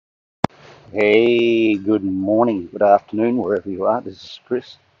Hey, good morning, good afternoon, wherever you are. This is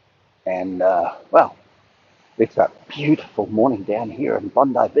Chris, and it's a beautiful morning down here in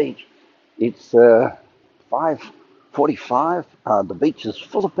Bondi Beach. It's 5:45. The beach is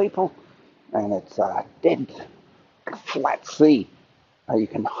full of people, and it's a dead flat sea. You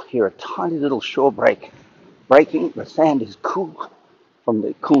can hear a tiny little shore break breaking. The sand is cool from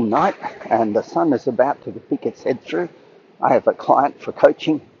the cool night, and the sun is about to peek its head through. I have a client for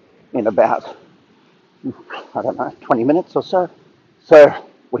coaching in about I don't know, 20 minutes or so. So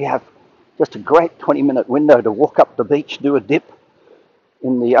we have just a great 20-minute window to walk up the beach, do a dip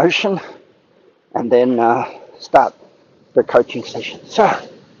in the ocean, and then start the coaching session. So,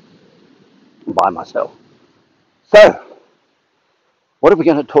 by myself. So, what are we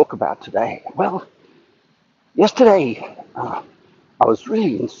going to talk about today? Well, yesterday I was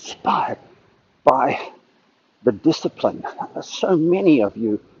really inspired by the discipline so many of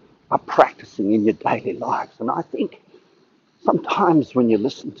you are practicing in your daily lives. And I think sometimes when you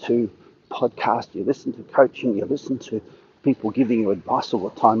listen to podcasts, you listen to coaching, you listen to people giving you advice all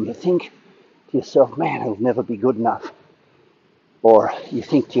the time, you think to yourself, man, it'll never be good enough. Or you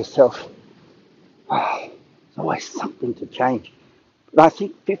think to yourself, there's always something to change. But I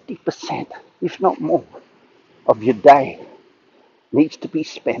think 50%, if not more, of your day needs to be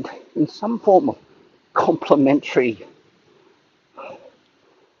spent in some form of complementary,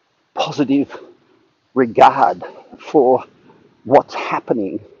 positive regard for what's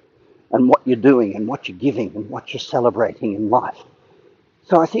happening and what you're doing and what you're giving and what you're celebrating in life.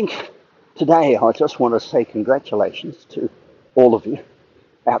 So I think today I just want to say congratulations to all of you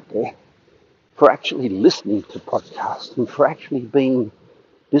out there for actually listening to podcasts and for actually being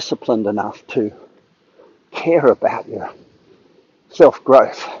disciplined enough to care about your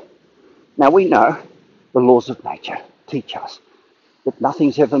self-growth. Now we know the laws of nature teach us that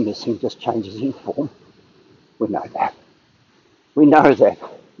nothing's ever missing, just changes in form. We know that. We know that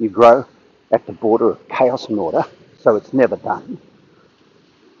you grow at the border of chaos and order, so it's never done.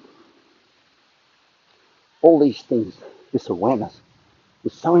 All these things, this awareness,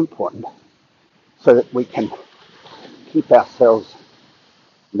 is so important so that we can keep ourselves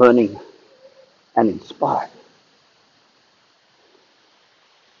learning and inspired.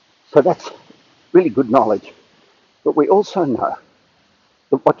 So that's really good knowledge. But we also know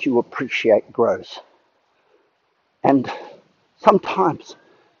that what you appreciate grows. And sometimes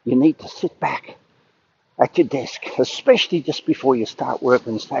you need to sit back at your desk, especially just before you start work,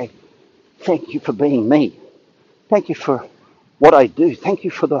 and say, thank you for being me. Thank you for what I do. Thank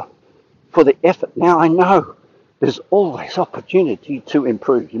you for the effort. Now I know there's always opportunity to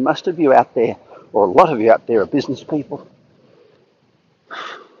improve. Most of you out there, or a lot of you out there, are business people.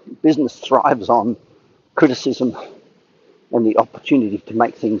 Business thrives on criticism and the opportunity to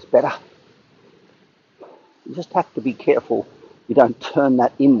make things better. You just have to be careful you don't turn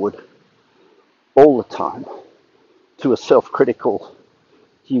that inward all the time to a self-critical,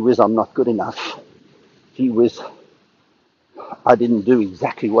 gee whiz, I'm not good enough. Gee whiz, I didn't do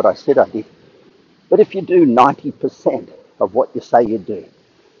exactly what I said I did. But if you do 90% of what you say you do,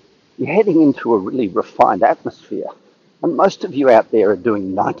 you're heading into a really refined atmosphere. And most of you out there are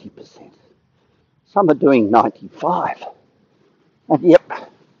doing 90%. Some are doing 95. And yep,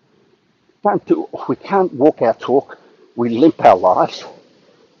 we can't walk our talk, we limp our lives.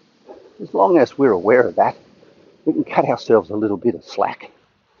 As long as we're aware of that, we can cut ourselves a little bit of slack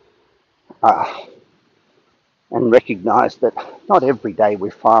and recognize that not every day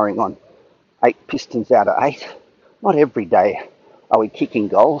we're firing on 8 pistons out of 8. Not every day are we kicking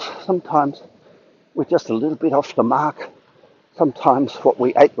goals. Sometimes we're just a little bit off the mark. Sometimes what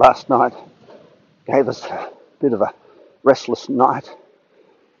we ate last night gave us a bit of a restless night.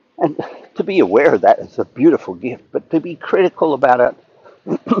 And to be aware of that is a beautiful gift, but to be critical about it,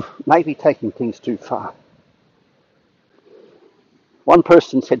 maybe taking things too far. One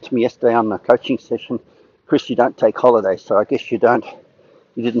person said to me yesterday on the coaching session, Chris, you don't take holidays, so I guess you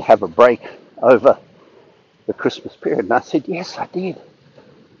didn't have a break over the Christmas period. And I said, yes, I did.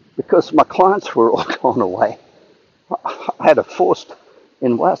 Because my clients were all gone away. I had in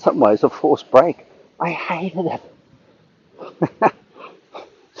some ways, a forced break. I hated it.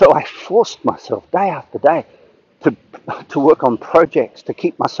 So I forced myself day after day to work on projects, to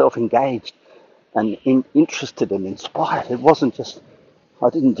keep myself engaged and interested and inspired. It wasn't just, I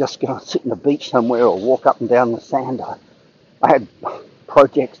didn't just go and sit on the beach somewhere or walk up and down the sand. I had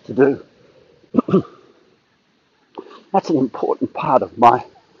projects to do. That's an important part of my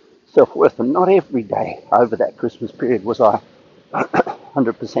self-worth. And not every day over that Christmas period was I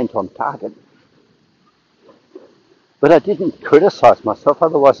 100% on target. But I didn't criticize myself,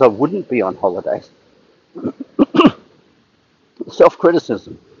 otherwise I wouldn't be on holidays.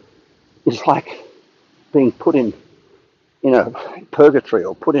 Self-criticism is like being put in a purgatory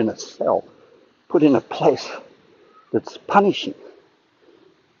or put in a cell, put in a place that's punishing.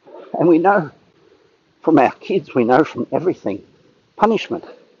 And we know from our kids, we know from everything, punishment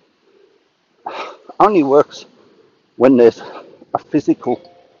only works when there's a physical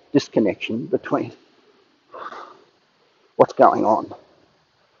disconnection between what's going on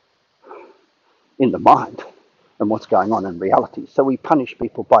in the mind and what's going on in reality. So we punish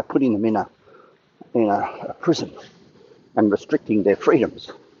people by putting them in a prison and restricting their freedoms.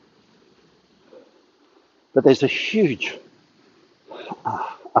 But there's a huge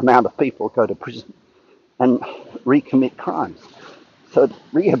amount of people go to prison and recommit crimes. So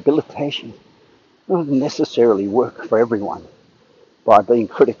rehabilitation doesn't necessarily work for everyone by being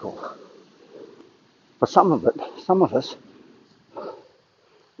critical. For some of us,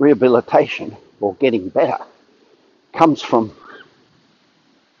 rehabilitation or getting better comes from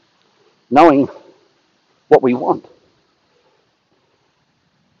knowing what we want.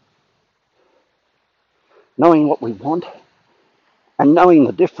 Knowing what we want and knowing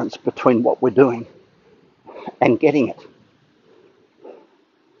the difference between what we're doing and getting it.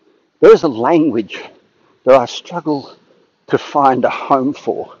 There is a language that I struggle to find a home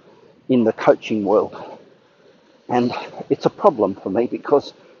for in the coaching world. And it's a problem for me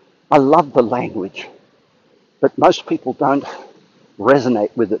because I love the language, but most people don't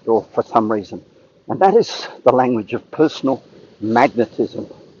resonate with it or for some reason. And that is the language of personal magnetism.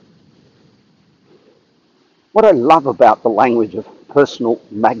 What I love about the language of personal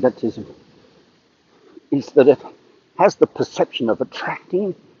magnetism is that it has the perception of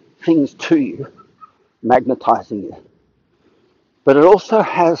attracting things to you, magnetizing you. But it also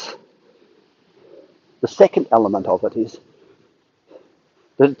has the second element of it is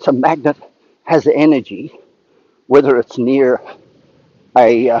that it's a magnet, has energy, whether it's near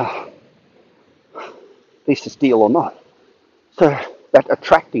a piece of steel or not. So that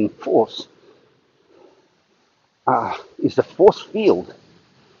attracting force is a force field.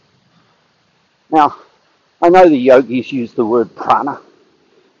 Now, I know the yogis use the word prana,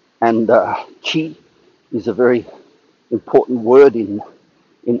 and chi is a very important word in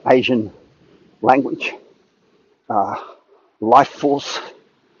Asian language. Life force,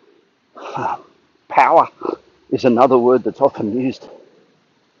 power is another word that's often used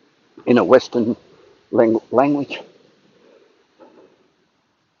in a Western language.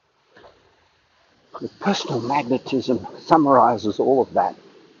 The personal magnetism summarizes all of that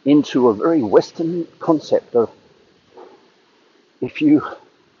into a very Western concept of if you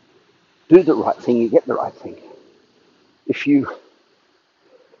do the right thing, you get the right thing. If you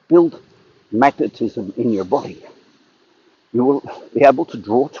build magnetism in your body, you will be able to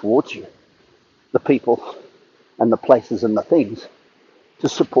draw towards you the people and the places and the things to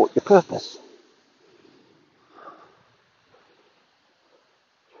support your purpose.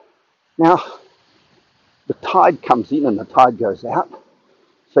 Now, the tide comes in and the tide goes out,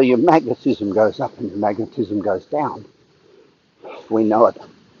 so your magnetism goes up and your magnetism goes down. We know it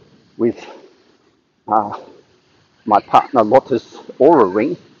with my partner Lotta's aura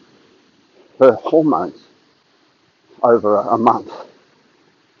ring. Her hormones over a month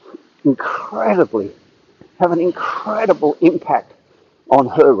have an incredible impact on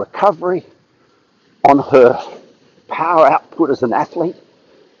her recovery, on her power output as an athlete,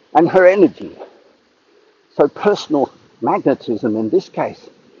 and her energy. So personal magnetism in this case,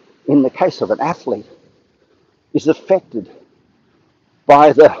 in the case of an athlete, is affected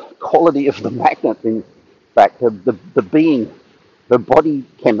by the quality of the magnet, in fact, the being, the body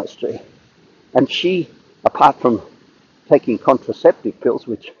chemistry. And she, apart from taking contraceptive pills,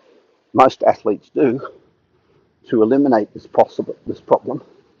 which most athletes do to eliminate this problem,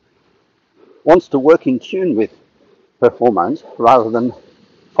 wants to work in tune with her hormones rather than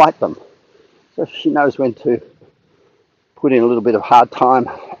fight them. So she knows when to put in a little bit of hard time,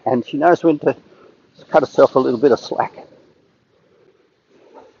 and she knows when to cut herself a little bit of slack.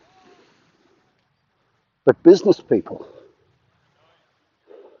 But business people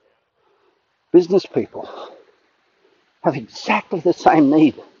have exactly the same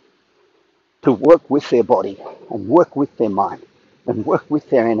need to work with their body and work with their mind and work with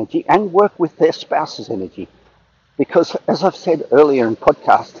their energy and work with their spouse's energy. Because as I've said earlier in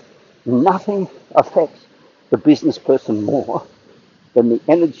podcasts, nothing affects the business person more than the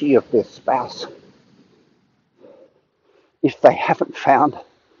energy of their spouse if they haven't found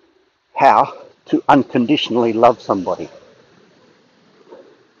how to unconditionally love somebody.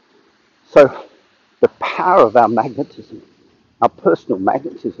 So The power of our magnetism, our personal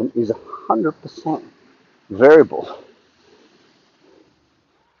magnetism, is 100% variable.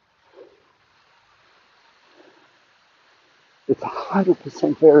 It's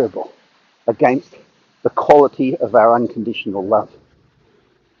 100% variable against the quality of our unconditional love.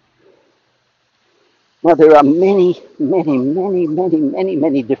 Now, there are many, many, many, many, many,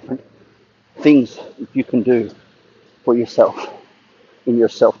 many different things that you can do for yourself in your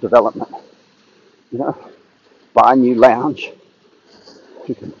self-development. You know, buy a new lounge.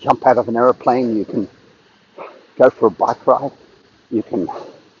 You can jump out of an aeroplane. You can go for a bike ride. You can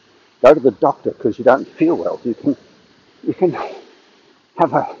go to the doctor because you don't feel well. You can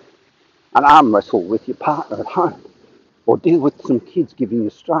have an arm wrestle with your partner at home, or deal with some kids giving you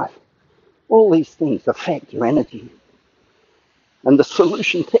strife. All these things affect your energy. And the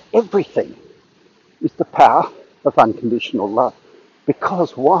solution to everything is the power of unconditional love.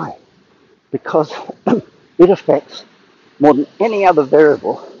 Because why? Because it affects, more than any other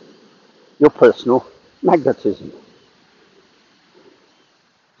variable, your personal magnetism.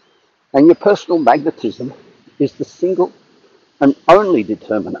 And your personal magnetism is the single and only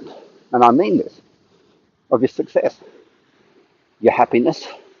determinant, and I mean this, of your success, your happiness,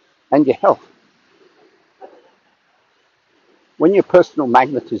 and your health. When your personal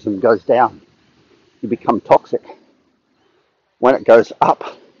magnetism goes down, you become toxic. When it goes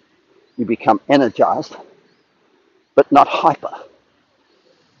up, you become energized, but not hyper.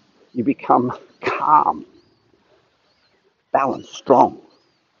 You become calm, balanced, strong,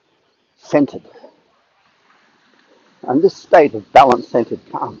 centered. And this state of balanced, centered,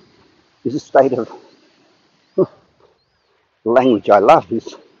 calm is a state of, the language I love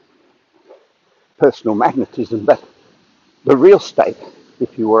is personal magnetism, but the real state,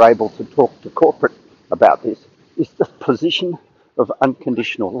 if you were able to talk to corporate about this, is the position of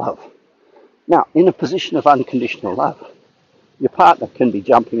unconditional love. Now, in a position of unconditional love, your partner can be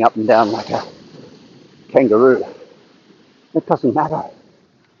jumping up and down like a kangaroo. It doesn't matter.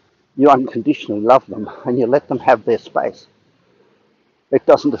 You unconditionally love them and you let them have their space. It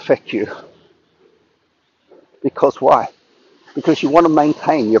doesn't affect you. Because why? Because you want to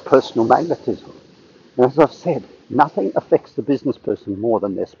maintain your personal magnetism. And as I've said, nothing affects the business person more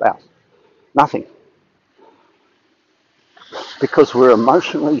than their spouse. Nothing. Because we're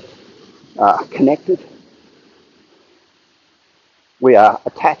emotionally connected, we are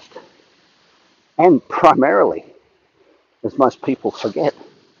attached, and primarily, as most people forget,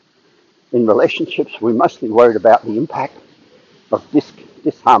 in relationships, we're mostly worried about the impact of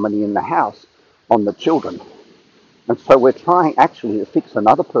disharmony in the house on the children. And so we're trying actually to fix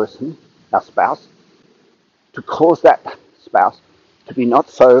another person, our spouse, to cause that spouse to be not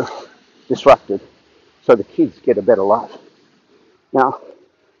so disrupted so the kids get a better life. Now,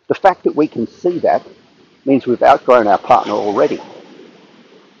 the fact that we can see that means we've outgrown our partner already.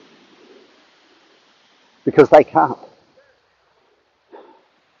 Because they can't.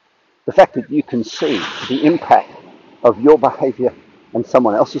 The fact that you can see the impact of your behaviour and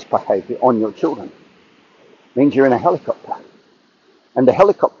someone else's behaviour on your children means you're in a helicopter. And the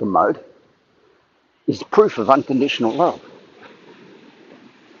helicopter mode is proof of unconditional love.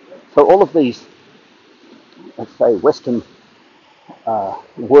 So all of these, let's say, Western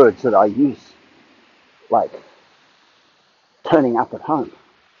words that I use, like turning up at home,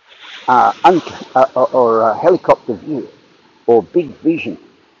 or a helicopter view, or big vision,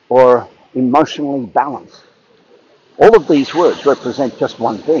 or emotionally balanced. All of these words represent just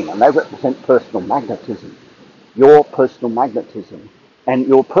one thing, and they represent personal magnetism, your personal magnetism. And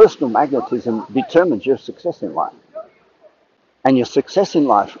your personal magnetism determines your success in life. And your success in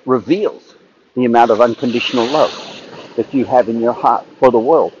life reveals the amount of unconditional love that you have in your heart for the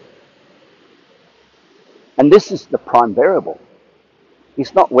world. And this is the prime variable.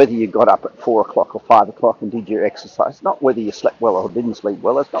 It's not whether you got up at 4 o'clock or 5 o'clock and did your exercise. It's not whether you slept well or didn't sleep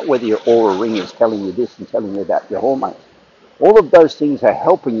well. It's not whether your aura ring is telling you this and telling you that, your hormones. All of those things are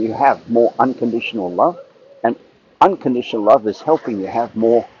helping you have more unconditional love. And unconditional love is helping you have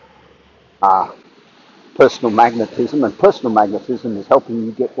more personal magnetism. And personal magnetism is helping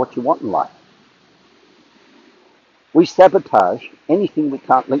you get what you want in life. We sabotage anything we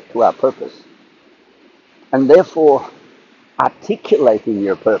can't link to our purpose. And therefore, articulating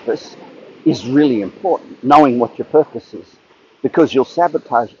your purpose is really important, knowing what your purpose is, because you'll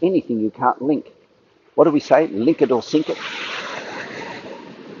sabotage anything you can't link. What do we say? Link it or sink it.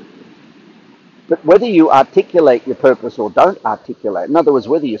 But whether you articulate your purpose or don't articulate, in other words,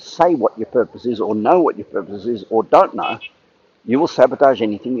 whether you say what your purpose is or know what your purpose is or don't know, you will sabotage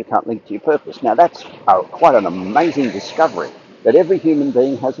anything you can't link to your purpose. Now that's quite an amazing discovery, that every human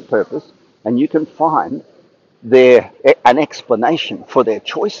being has a purpose, and you can find an explanation for their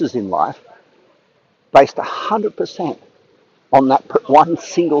choices in life based 100% on that one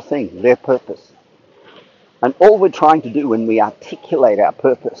single thing, their purpose. And all we're trying to do when we articulate our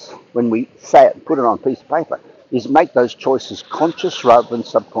purpose, when we say it and put it on a piece of paper, is make those choices conscious rather than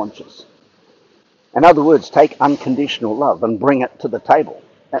subconscious. In other words, take unconditional love and bring it to the table.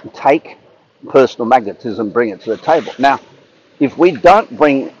 And take personal magnetism, bring it to the table. Now, if we don't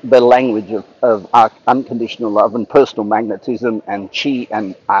bring the language of our unconditional love and personal magnetism and chi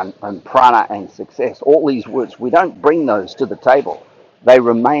and prana and success, all these words, we don't bring those to the table. They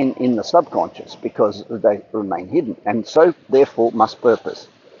remain in the subconscious because they remain hidden, and so therefore must purpose.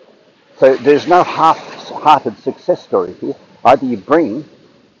 So there's no half-hearted success story here. Either you bring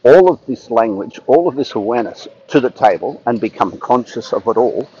all of this language, all of this awareness to the table and become conscious of it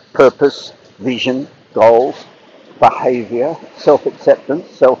all, purpose, vision, goals, behavior, self-acceptance,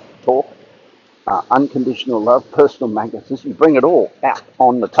 self-talk, unconditional love, personal magnetism. You bring it all out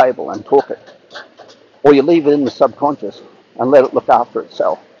on the table and talk it. Or you leave it in the subconscious and let it look after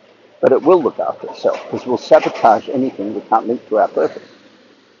itself. But it will look after itself because we'll sabotage anything we can't link to our purpose.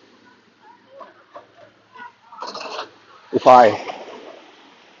 If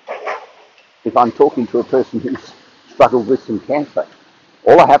I'm talking to a person who's struggled with some cancer,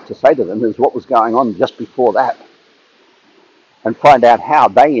 all I have to say to them is what was going on just before that, and find out how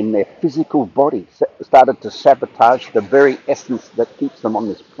they, in their physical body, started to sabotage the very essence that keeps them on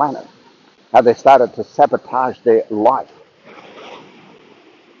this planet. How they started to sabotage their life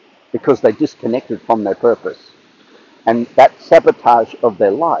because they disconnected from their purpose. And that sabotage of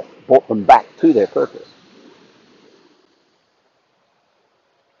their life brought them back to their purpose.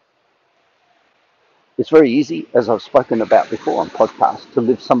 It's very easy, as I've spoken about before on podcasts, to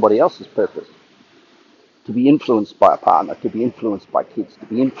live somebody else's purpose. To be influenced by a partner, to be influenced by kids, to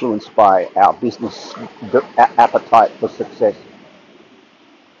be influenced by our business appetite for success.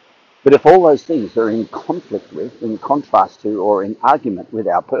 But if all those things are in conflict with, in contrast to, or in argument with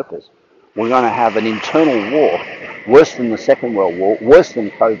our purpose, we're going to have an internal war, worse than the Second World War, worse than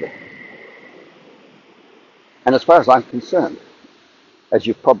COVID. And as far as I'm concerned, as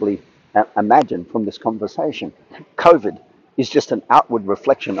you've probably imagined from this conversation, COVID is just an outward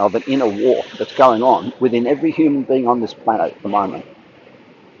reflection of an inner war that's going on within every human being on this planet at the moment.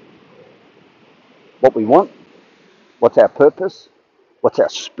 What we want, what's our purpose, what's our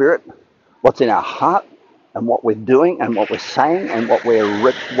spirit, what's in our heart, and what we're doing and what we're saying and what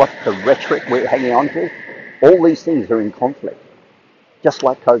the rhetoric we're hanging on to, all these things are in conflict, just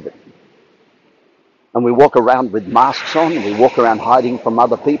like COVID. And we walk around with masks on, and we walk around hiding from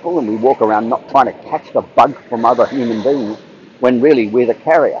other people, and we walk around not trying to catch the bug from other human beings when really we're the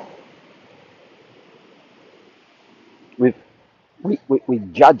carrier. We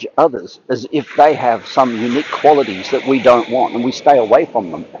judge others as if they have some unique qualities that we don't want, and we stay away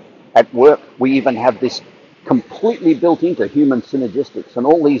from them. At work, we even have this completely built into human synergistics and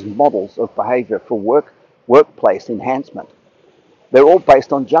all these models of behavior for workplace enhancement. They're all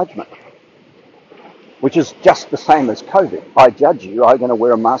based on judgment, which is just the same as COVID. I judge you, I'm going to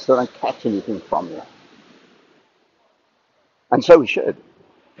wear a mask so I don't catch anything from you. And so we should.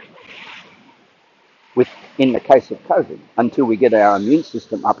 In the case of COVID, until we get our immune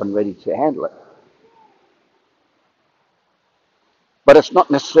system up and ready to handle it. But it's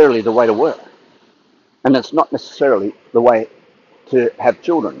not necessarily the way to work. And it's not necessarily the way to have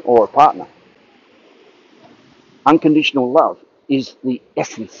children or a partner. Unconditional love is the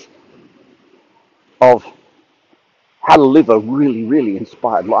essence of how to live a really, really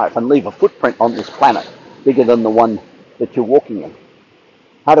inspired life and leave a footprint on this planet bigger than the one that you're walking in.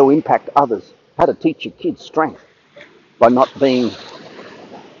 How to impact others. How to teach your kids strength by not trying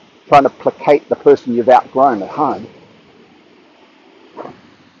to placate the person you've outgrown at home,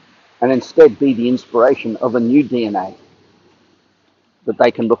 and instead be the inspiration of a new DNA that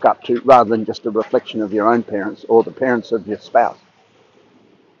they can look up to rather than just a reflection of your own parents or the parents of your spouse.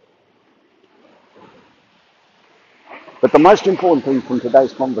 But the most important thing from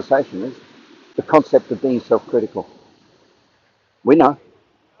today's conversation is the concept of being self-critical. We know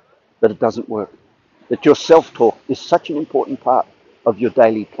that it doesn't work, that your self-talk is such an important part of your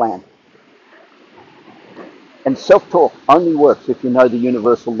daily plan. And self-talk only works if you know the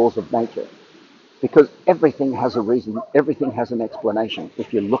universal laws of nature, because everything has a reason, everything has an explanation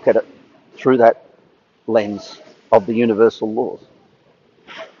if you look at it through that lens of the universal laws.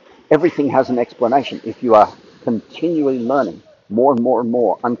 Everything has an explanation if you are continually learning more and more and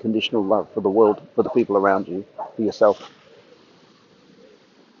more unconditional love for the world, for the people around you, for yourself.